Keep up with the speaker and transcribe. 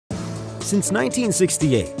Since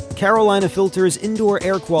 1968, Carolina Filter's Indoor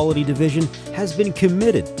Air Quality Division has been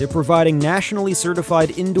committed to providing nationally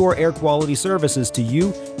certified indoor air quality services to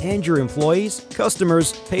you and your employees,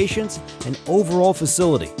 customers, patients, and overall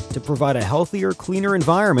facility to provide a healthier, cleaner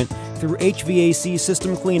environment through HVAC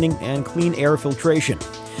system cleaning and clean air filtration.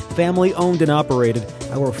 Family owned and operated,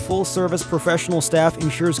 our full-service professional staff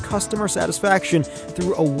ensures customer satisfaction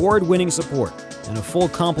through award-winning support and a full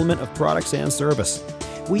complement of products and service.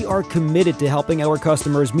 We are committed to helping our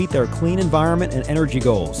customers meet their clean environment and energy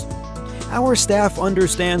goals. Our staff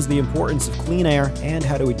understands the importance of clean air and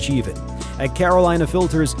how to achieve it. At Carolina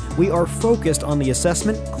Filters, we are focused on the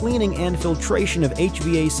assessment, cleaning, and filtration of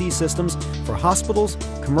HVAC systems for hospitals,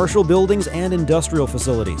 commercial buildings, and industrial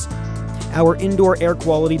facilities. Our Indoor Air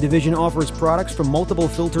Quality Division offers products from multiple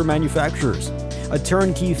filter manufacturers, a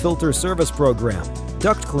turnkey filter service program,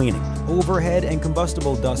 duct cleaning, overhead and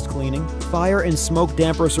combustible dust cleaning, fire and smoke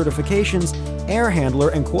damper certifications, air handler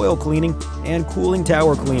and coil cleaning, and cooling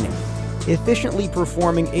tower cleaning. Efficiently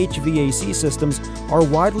performing HVAC systems are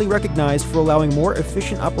widely recognized for allowing more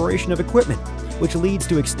efficient operation of equipment, which leads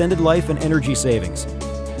to extended life and energy savings.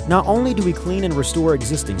 Not only do we clean and restore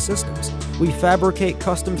existing systems, we fabricate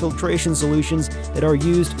custom filtration solutions that are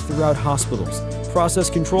used throughout hospitals, process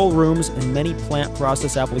control rooms, and many plant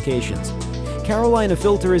process applications. Carolina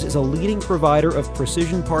Filters is a leading provider of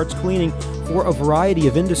precision parts cleaning for a variety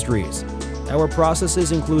of industries. Our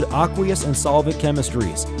processes include aqueous and solvent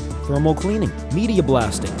chemistries, thermal cleaning, media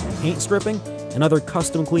blasting, paint stripping, and other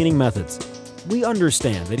custom cleaning methods. We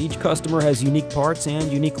understand that each customer has unique parts and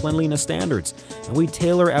unique cleanliness standards, and we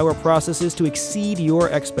tailor our processes to exceed your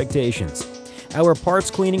expectations. Our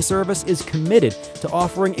parts cleaning service is committed to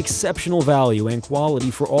offering exceptional value and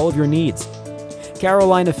quality for all of your needs.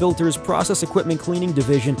 Carolina Filter's Process Equipment Cleaning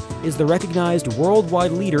Division is the recognized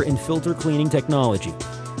worldwide leader in filter cleaning technology.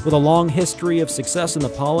 With a long history of success in the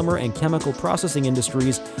polymer and chemical processing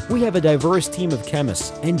industries, we have a diverse team of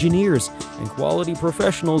chemists, engineers, and quality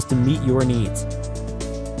professionals to meet your needs.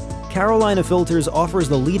 Carolina Filters offers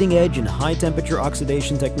the leading edge in high-temperature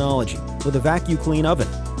oxidation technology with a vacuum-clean oven.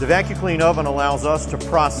 The vacuum-clean oven allows us to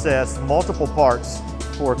process multiple parts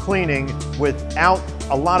for cleaning without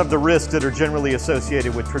a lot of the risks that are generally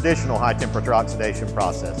associated with traditional high-temperature oxidation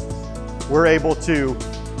processes. We're able to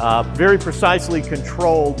very precisely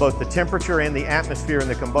control both the temperature and the atmosphere in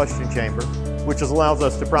the combustion chamber, which allows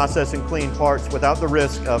us to process and clean parts without the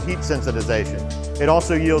risk of heat sensitization. It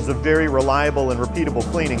also yields a very reliable and repeatable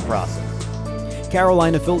cleaning process.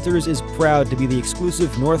 Carolina Filters is proud to be the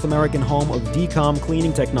exclusive North American home of DCOM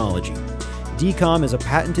cleaning technology. DCOM is a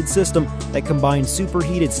patented system that combines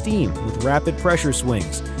superheated steam with rapid pressure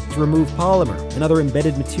swings to remove polymer and other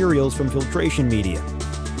embedded materials from filtration media.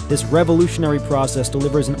 This revolutionary process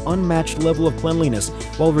delivers an unmatched level of cleanliness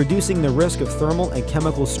while reducing the risk of thermal and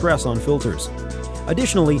chemical stress on filters.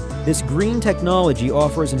 Additionally, this green technology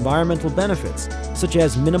offers environmental benefits such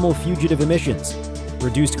as minimal fugitive emissions,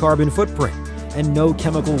 reduced carbon footprint, and no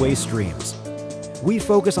chemical waste streams. We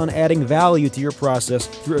focus on adding value to your process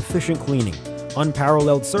through efficient cleaning,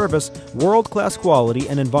 unparalleled service, world-class quality,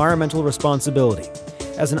 and environmental responsibility.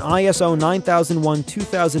 As an ISO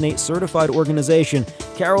 9001-2008 certified organization,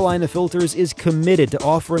 Carolina Filters is committed to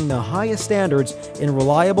offering the highest standards in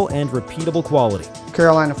reliable and repeatable quality.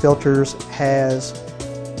 Carolina Filters has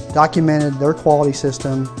documented their quality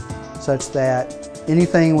system such that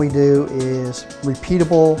anything we do is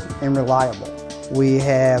repeatable and reliable. We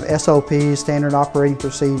have SOPs, standard operating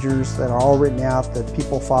procedures, that are all written out that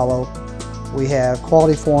people follow. We have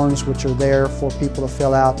quality forms which are there for people to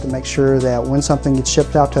fill out to make sure that when something gets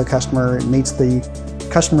shipped out to a customer, it meets the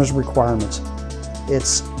customer's requirements.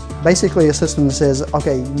 It's basically a system that says,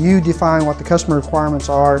 okay, you define what the customer requirements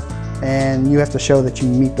are and you have to show that you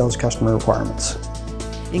meet those customer requirements.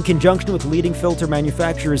 In conjunction with leading filter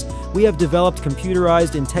manufacturers, we have developed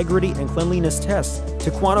computerized integrity and cleanliness tests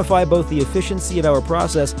to quantify both the efficiency of our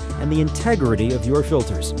process and the integrity of your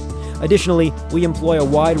filters. Additionally, we employ a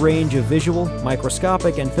wide range of visual,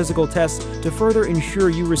 microscopic, and physical tests to further ensure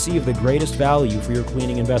you receive the greatest value for your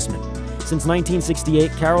cleaning investment. Since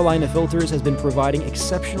 1968, Carolina Filters has been providing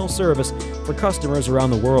exceptional service for customers around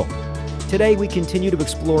the world. Today, we continue to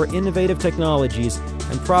explore innovative technologies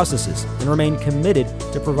and processes and remain committed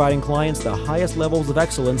to providing clients the highest levels of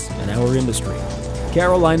excellence in our industry.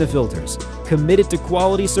 Carolina Filters, committed to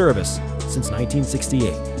quality service since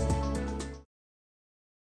 1968.